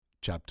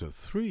Chapter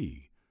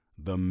 3,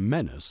 The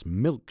Menace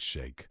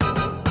Milkshake.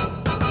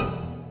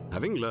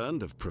 Having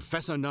learned of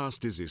Professor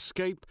Nasty's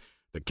escape,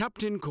 the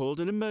captain called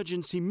an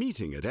emergency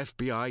meeting at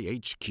FBI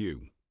HQ.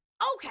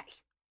 Okay,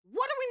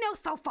 what do we know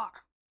so far?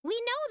 We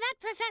know that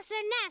Professor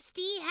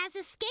Nasty has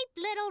escaped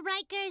Little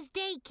Riker's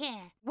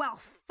daycare. Well,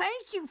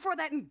 thank you for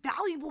that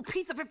invaluable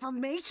piece of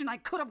information I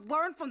could have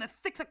learned from the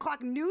 6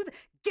 o'clock news,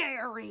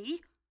 Gary.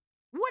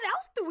 What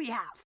else do we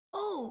have?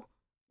 Oh,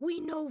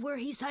 we know where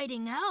he's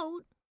hiding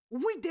out.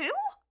 We do?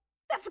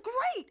 That's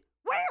great!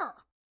 Where?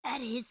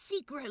 At his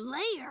secret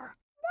lair.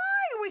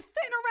 Why are we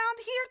sitting around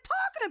here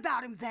talking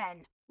about him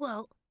then?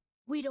 Well,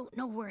 we don't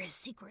know where his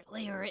secret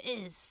lair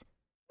is.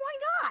 Why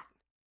not?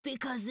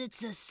 Because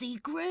it's a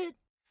secret?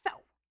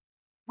 So,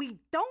 we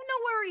don't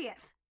know where he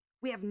is.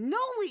 We have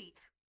no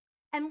leads.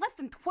 And less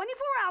than 24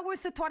 hours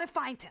to try to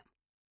find him.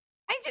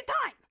 Ancient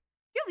Time!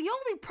 You're the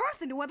only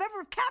person to have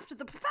ever captured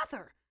the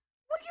professor.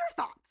 What are your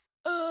thoughts?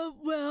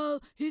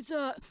 Well, here's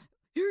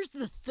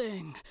the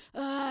thing.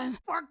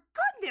 For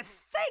goodness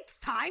sakes,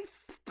 Time,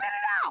 spit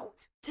it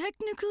out!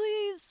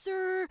 Technically,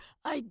 sir,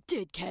 I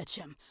did catch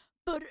him.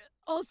 But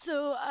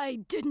also, I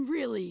didn't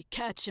really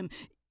catch him,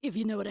 if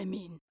you know what I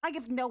mean. I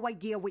have no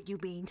idea what you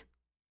mean.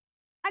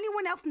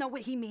 Anyone else know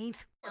what he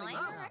means? I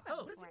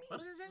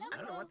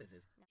don't know what this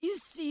is. You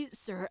see,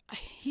 sir,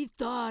 he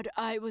thought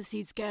I was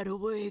his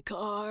getaway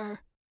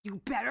car. You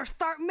better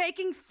start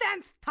making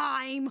sense,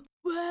 Time!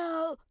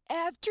 Well,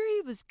 after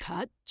he was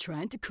caught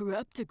trying to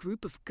corrupt a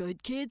group of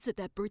good kids at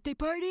that birthday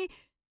party,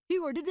 he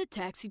ordered a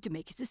taxi to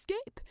make his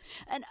escape.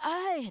 And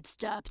I had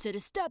stopped at a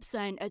stop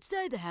sign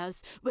outside the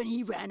house when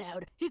he ran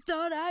out. He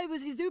thought I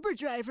was his Uber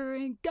driver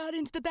and got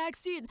into the back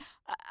seat.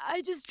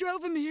 I just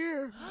drove him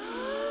here.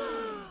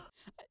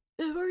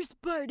 The worst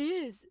part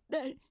is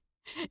that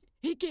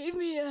he gave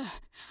me a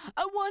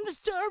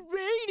 1-star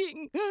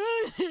rating.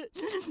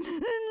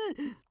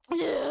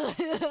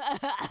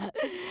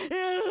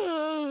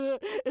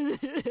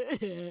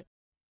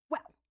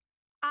 Well,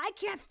 I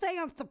can't say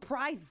I'm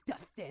surprised,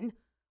 Dustin.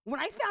 When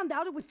I found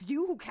out it was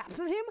you who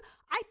captured him,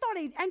 I thought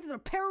he'd entered a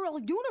parallel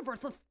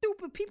universe so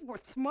stupid people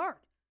were smart.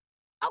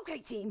 Okay,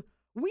 team,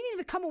 we need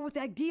to come up with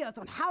ideas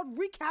on how to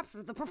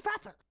recapture the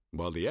professor.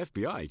 While the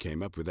FBI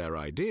came up with their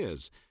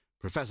ideas,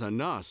 Professor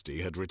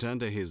Nasty had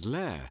returned to his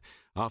lair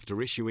after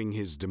issuing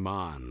his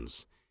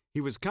demands.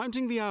 He was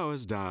counting the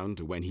hours down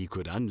to when he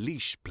could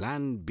unleash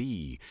Plan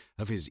B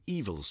of his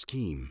evil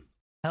scheme.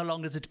 How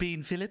long has it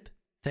been, Philip?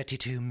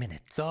 32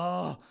 minutes.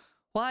 Oh,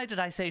 why did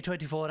I say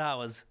 24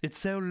 hours? It's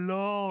so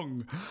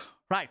long.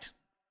 Right,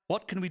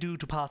 what can we do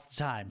to pass the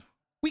time?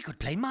 We could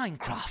play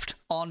Minecraft.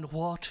 On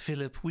what,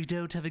 Philip? We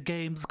don't have a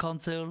games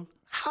console.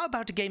 How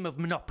about a game of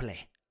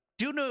Monopoly?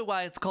 Do you know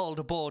why it's called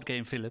a board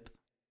game, Philip?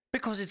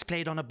 Because it's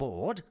played on a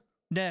board?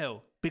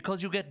 No,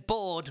 because you get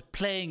bored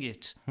playing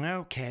it.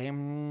 Okay.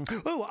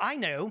 Oh, I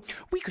know.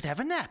 We could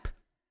have a nap.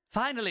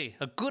 Finally,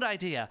 a good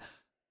idea.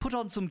 Put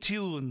on some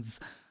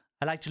tunes.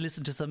 I like to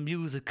listen to some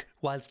music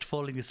whilst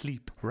falling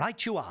asleep.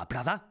 Right you are,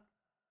 brother.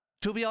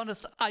 To be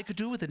honest, I could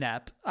do with a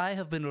nap. I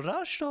have been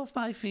rushed off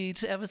my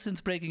feet ever since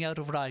breaking out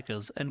of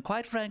Rikers, and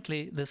quite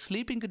frankly, the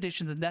sleeping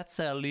conditions in that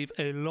cell leave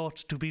a lot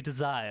to be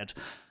desired.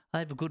 I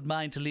have a good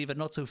mind to leave a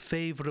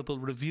not-so-favourable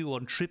review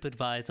on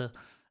TripAdvisor.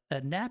 A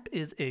nap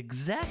is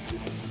exactly...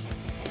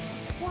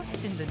 What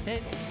in the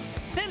name...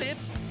 Philip!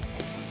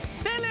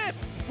 Philip!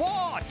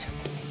 What?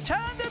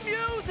 Turn the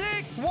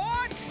music!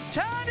 What?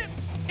 Turn it...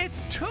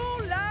 It's too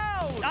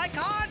loud! I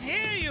can't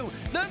hear you.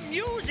 The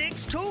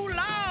music's too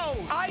loud.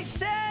 I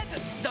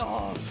said...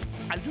 Oh,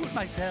 I'll do it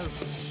myself.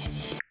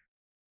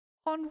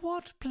 On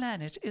what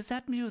planet is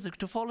that music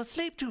to fall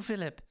asleep to,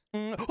 Philip?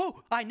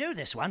 Oh, I know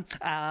this one.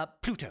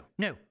 Pluto.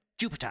 No.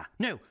 Jupiter.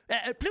 No.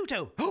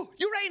 Pluto. Oh,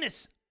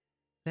 Uranus.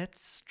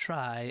 Let's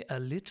try a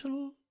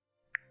little...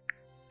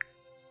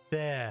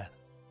 There.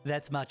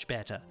 That's much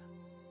better.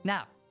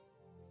 Now,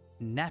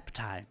 nap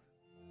time.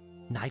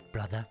 Night,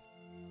 brother.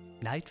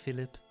 Night,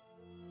 Philip.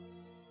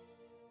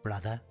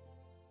 Brother.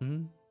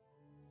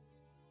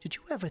 Did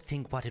you ever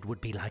think what it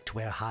would be like to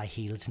wear high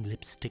heels and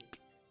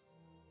lipstick?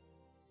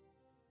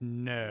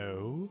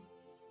 No.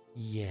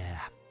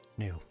 Yeah.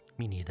 No,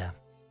 me neither.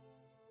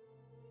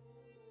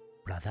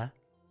 Brother.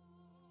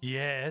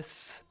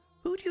 Yes.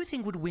 Who do you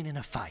think would win in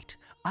a fight?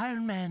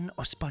 Iron Man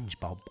or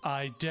SpongeBob?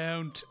 I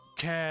don't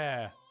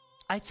care.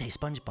 I'd say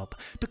SpongeBob,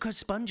 because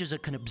sponges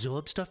can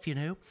absorb stuff, you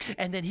know?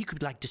 And then he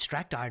could,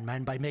 distract Iron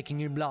Man by making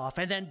him laugh,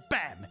 and then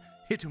bam!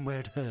 Hit him where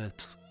it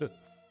hurts.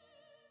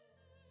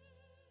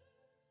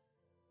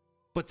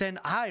 But then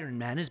Iron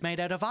Man is made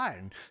out of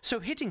iron,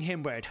 so hitting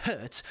him where it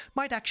hurts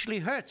might actually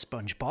hurt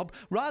SpongeBob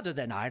rather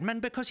than Iron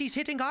Man because he's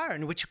hitting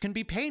iron, which can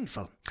be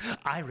painful.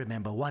 I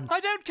remember one... I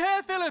don't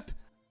care, Philip!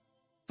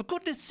 For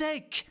goodness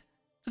sake!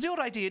 It was your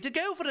idea to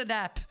go for a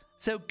nap,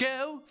 so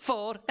go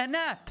for a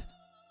nap!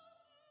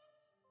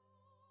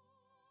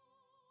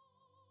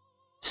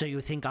 So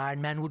you think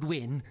Iron Man would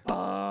win?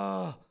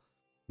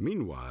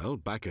 Meanwhile,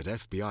 back at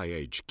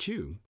FBI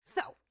HQ...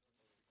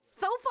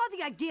 So far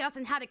the ideas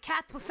on how to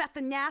catch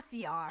Professor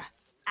Nasty are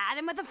add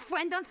him as a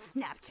friend on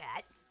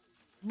Snapchat,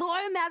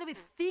 lure him out of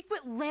his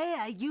secret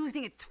lair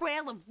using a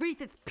trail of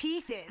Reese's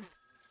Pieces.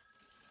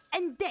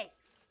 And Dave,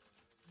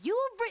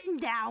 you've written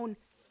down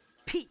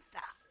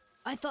pizza.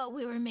 I thought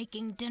we were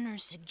making dinner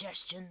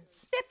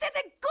suggestions. This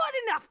isn't good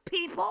enough,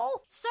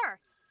 people! Sir,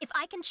 if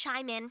I can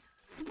chime in.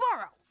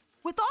 Sparrow,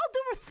 with all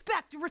due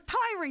respect, you're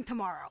retiring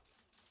tomorrow.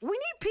 We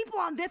need people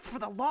on this for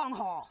the long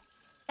haul.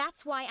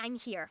 That's why I'm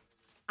here.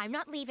 I'm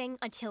not leaving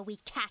until we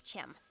catch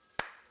him.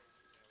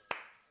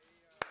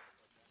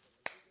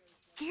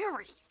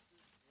 Gary,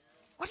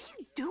 what are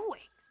you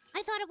doing?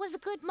 I thought it was a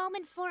good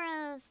moment for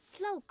a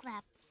slow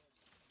clap.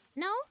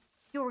 No?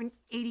 You're an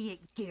idiot,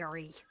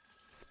 Gary.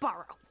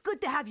 Sparrow,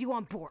 good to have you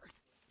on board.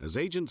 As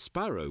Agent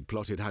Sparrow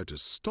plotted how to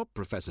stop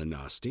Professor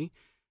Nasty,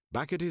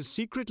 back at his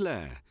secret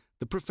lair,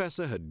 the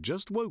professor had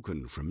just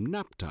woken from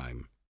nap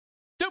time.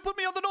 Don't put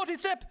me on the naughty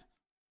step!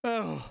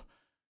 Oh,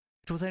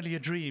 it was only a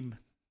dream.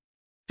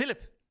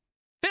 Philip!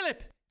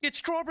 Philip! It's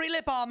strawberry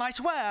lip balm, I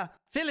swear.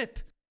 Philip!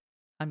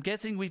 I'm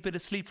guessing we've been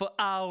asleep for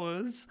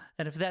hours,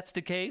 and if that's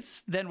the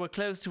case, then we're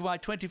close to my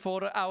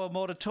 24-hour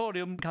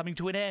moratorium coming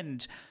to an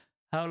end.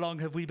 How long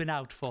have we been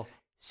out for?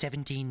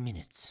 17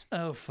 minutes.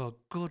 Oh, for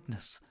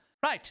goodness.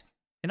 Right,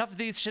 enough of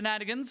these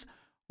shenanigans.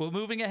 We're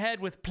moving ahead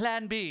with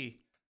Plan B.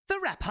 The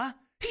rapper?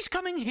 He's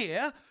coming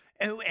here?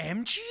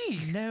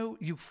 OMG! No,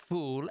 you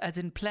fool, as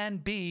in Plan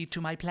B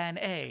to my Plan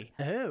A.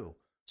 Oh,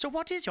 so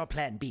what is your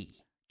Plan B?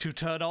 To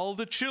turn all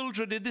the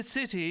children in the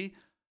city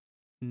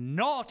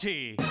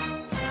naughty.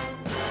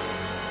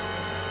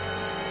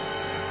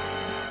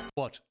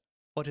 What?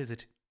 What is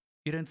it?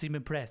 You don't seem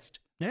impressed.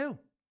 No,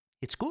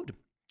 it's good.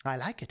 I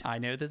like it. I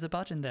know there's a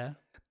button there.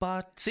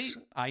 But... See,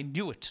 I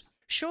knew it.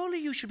 Surely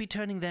you should be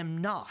turning them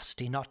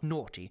nasty, not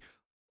naughty.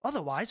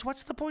 Otherwise,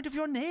 what's the point of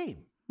your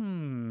name?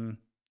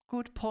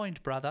 Good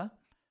point, brother.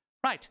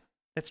 Right,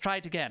 let's try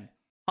it again.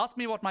 Ask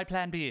me what my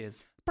Plan B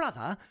is.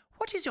 Brother,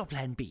 what is your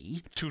Plan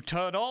B? To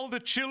turn all the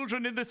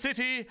children in the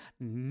city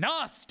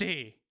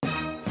nasty.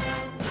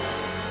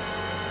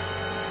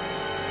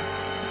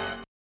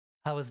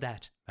 How was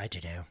that? I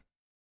don't know.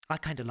 I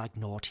kind of like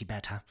naughty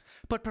better.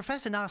 But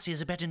Professor Nasty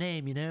is a better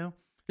name, you know.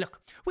 Look,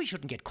 we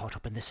shouldn't get caught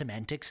up in the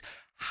semantics.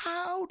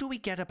 How do we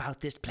get about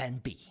this Plan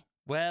B?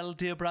 Well,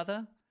 dear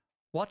brother,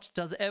 what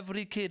does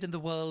every kid in the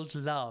world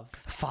love?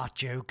 Fart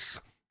jokes.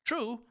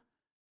 True,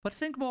 but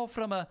think more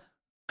from a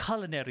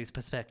culinary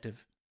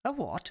perspective. A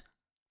what?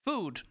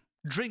 Food.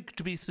 Drink,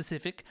 to be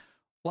specific.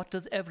 What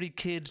does every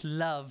kid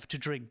love to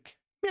drink?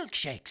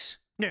 Milkshakes.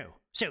 No,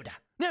 soda.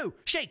 No,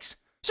 shakes.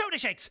 Soda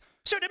shakes.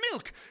 Soda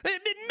milk.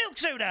 Milk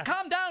soda.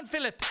 Calm down,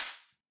 Philip.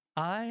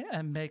 I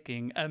am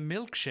making a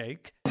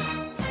milkshake.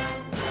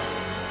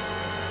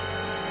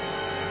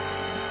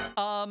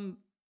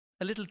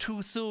 A little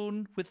too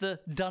soon with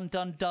the dun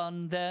dun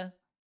dun there.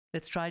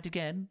 Let's try it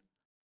again.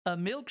 A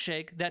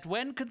milkshake that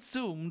when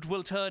consumed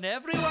will turn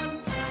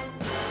everyone...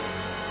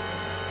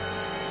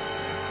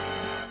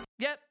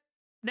 Yep.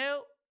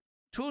 No.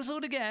 Too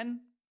soon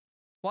again.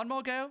 One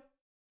more go.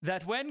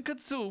 That when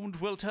consumed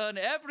will turn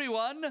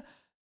everyone...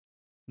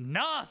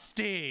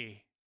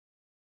 nasty.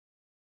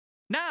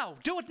 Now.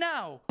 Do it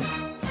now.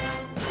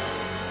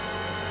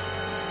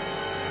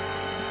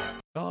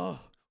 Oh.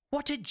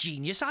 What a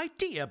genius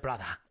idea,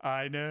 brother.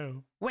 I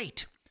know.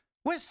 Wait,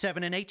 we're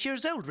 7 and 8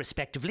 years old,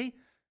 respectively.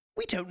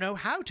 We don't know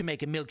how to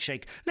make a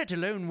milkshake, let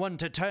alone one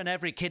to turn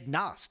every kid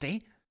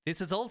nasty. This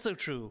is also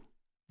true.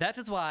 That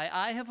is why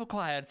I have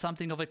acquired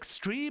something of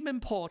extreme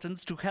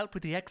importance to help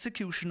with the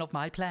execution of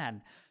my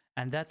plan.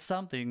 And that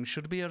something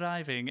should be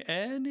arriving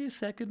any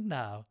second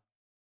now.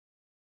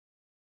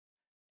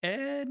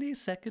 Any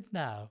second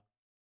now.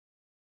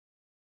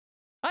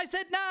 I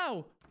said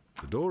now!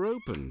 The door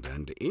opened,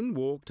 and in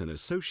walked an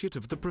associate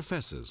of the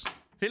professor's.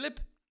 Philip,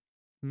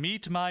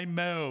 meet my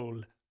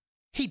mole.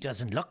 He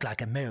doesn't look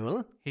like a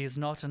mole. He's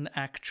not an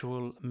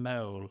actual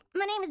mole.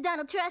 My name is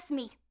Donald, trust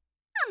me.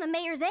 I'm the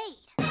mayor's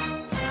aide.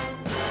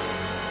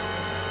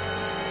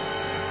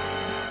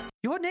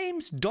 Your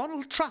name's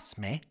Donald Trust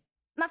Me?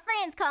 My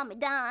friends call me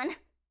Don.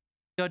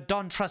 You're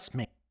Don Trust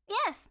Me.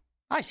 Yes.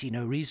 I see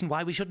no reason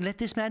why we shouldn't let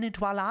this man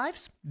into our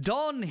lives.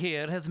 Don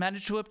here has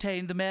managed to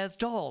obtain the mayor's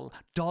doll,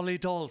 Dolly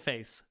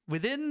Dollface.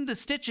 Within the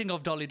stitching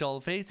of Dolly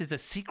Dollface is a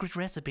secret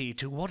recipe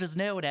to what is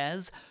known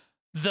as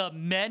the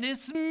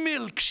Menace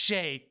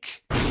Milkshake.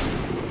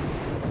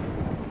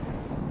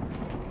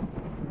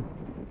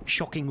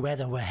 Shocking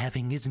weather we're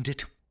having, isn't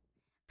it?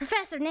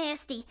 Professor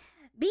Nasty,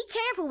 be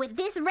careful with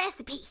this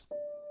recipe.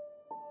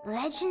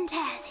 Legend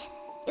has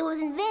it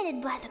was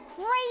invented by the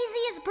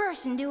craziest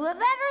person to have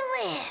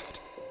ever lived.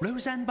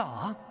 Roseanne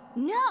Barr?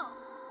 No,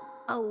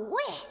 a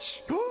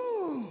witch.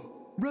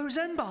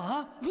 Roseanne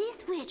Barr?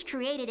 This witch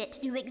created it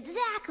to do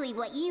exactly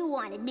what you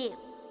want to do.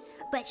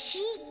 But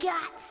she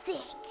got sick.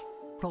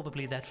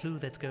 Probably that flu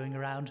that's going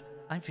around.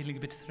 I'm feeling a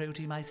bit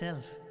throaty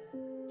myself.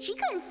 She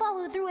couldn't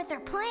follow through with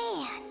her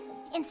plan.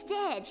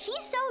 Instead, she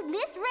sewed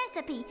this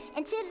recipe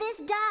into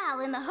this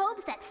doll in the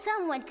hopes that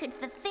someone could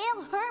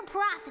fulfill her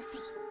prophecy.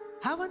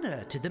 How on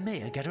earth did the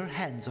mayor get her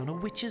hands on a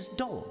witch's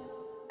doll?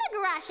 A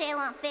garage sale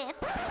on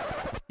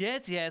 5th.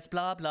 Yes,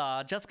 blah,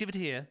 blah. Just give it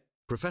here.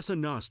 Professor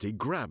Nasty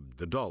grabbed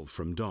the doll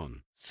from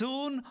Don.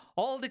 Soon,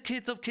 all the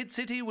kids of Kid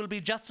City will be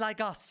just like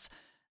us.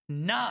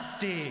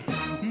 Nasty!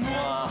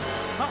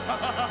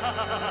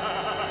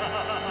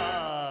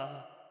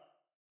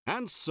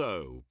 And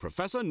so,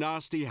 Professor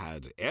Nasty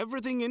had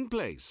everything in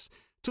place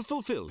to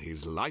fulfill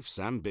his life's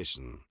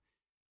ambition.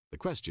 The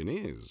question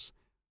is,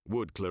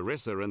 would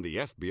Clarissa and the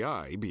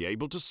FBI be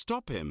able to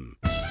stop him?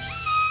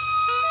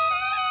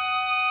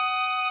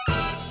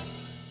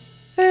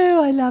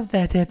 Oh, I love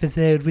that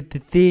episode with the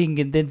thing,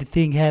 and then the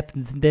thing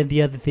happens, and then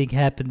the other thing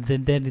happens,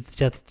 and then it's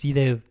just,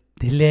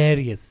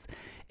 hilarious.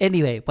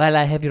 Anyway, while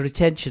I have your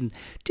attention,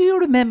 do you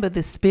remember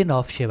the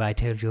spin-off show I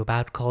told you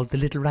about called The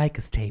Little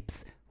Rikers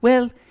Tapes?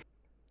 Well,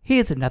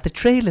 here's another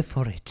trailer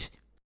for it.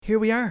 Here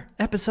we are,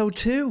 episode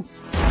 2.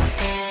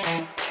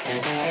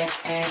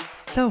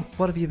 So,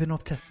 what have you been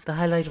up to? The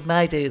highlight of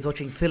my day is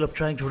watching Philip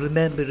trying to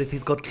remember if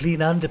he's got clean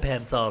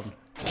underpants on.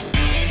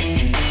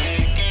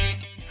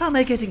 How am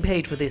I getting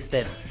paid for this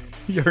then?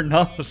 You're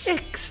not.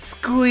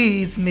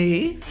 Excuse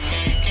me?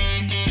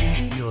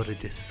 You're a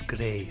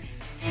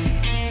disgrace.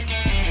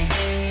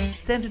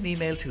 Send an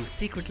email to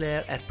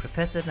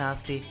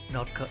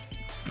secretlair@professornasty.com.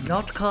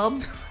 Not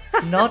com?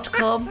 Not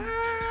com?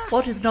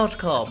 What is not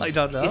com? I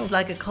don't know. It's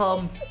like a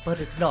com, but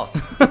it's not.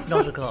 It's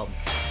not a com.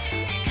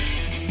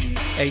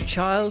 A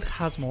child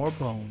has more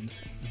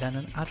bones than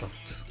an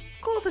adult.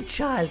 Of course a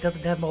child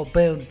doesn't have more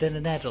bones than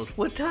an adult.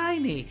 We're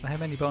tiny. How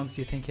many bones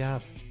do you think you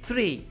have?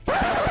 3.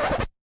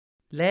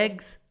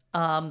 Legs,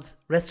 arms,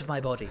 rest of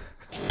my body.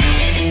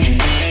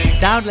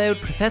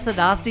 Download Professor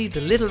Nasty,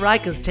 The Little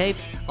Rikers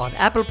Tapes on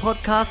Apple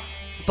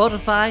Podcasts,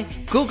 Spotify,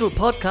 Google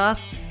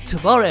Podcasts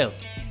tomorrow.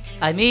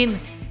 I mean,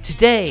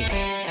 today.